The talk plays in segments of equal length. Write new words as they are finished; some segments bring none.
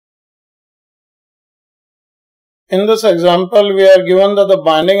In this example, we are given that the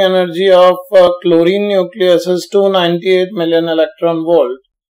binding energy of chlorine nucleus is 298 million electron volt,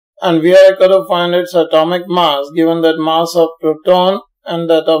 and we are going to find its atomic mass, given that mass of proton and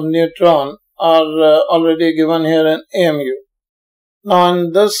that of neutron are already given here in AMU. Now,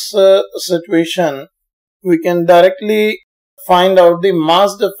 in this situation, we can directly find out the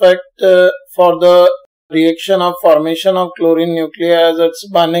mass defect for the reaction of formation of chlorine nuclei as its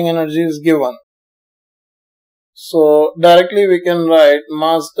binding energy is given. So directly we can write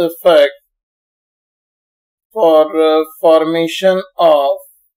mass defect for formation of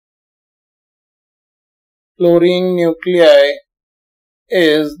chlorine nuclei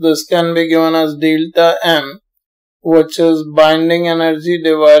is, this can be given as delta M, which is binding energy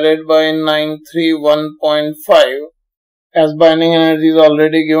divided by 931.5. As binding energy is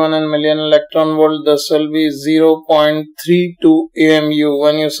already given in million electron volt, this will be 0.32 AMU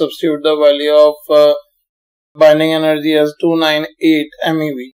when you substitute the value of binding energy as 298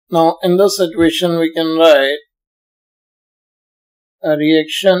 MeV. Now, in this situation, we can write a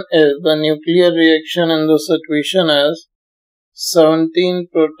reaction is, the nuclear reaction in this situation is 17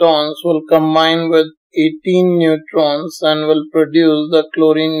 protons will combine with 18 neutrons and will produce the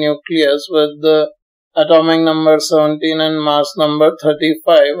chlorine nucleus with the atomic number 17 and mass number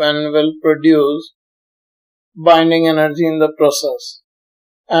 35, and will produce binding energy in the process.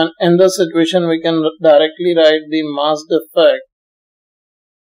 And in this situation, we can directly write the mass defect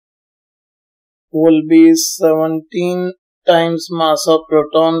will be 17 times mass of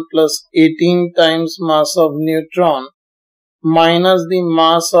proton plus 18 times mass of neutron minus the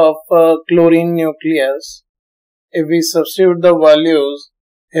mass of chlorine nucleus. If we substitute the values,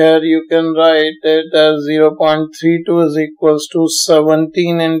 here you can write it as 0.32 is equals to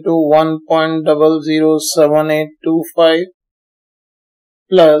 17 into 1.007825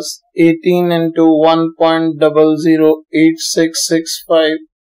 plus 18 into 1.008665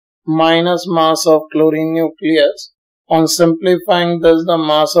 minus mass of chlorine nucleus. On simplifying this, the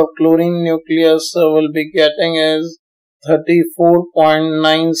mass of chlorine nucleus will be getting is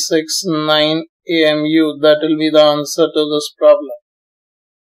 34.969 AMU. That will be the answer to this problem.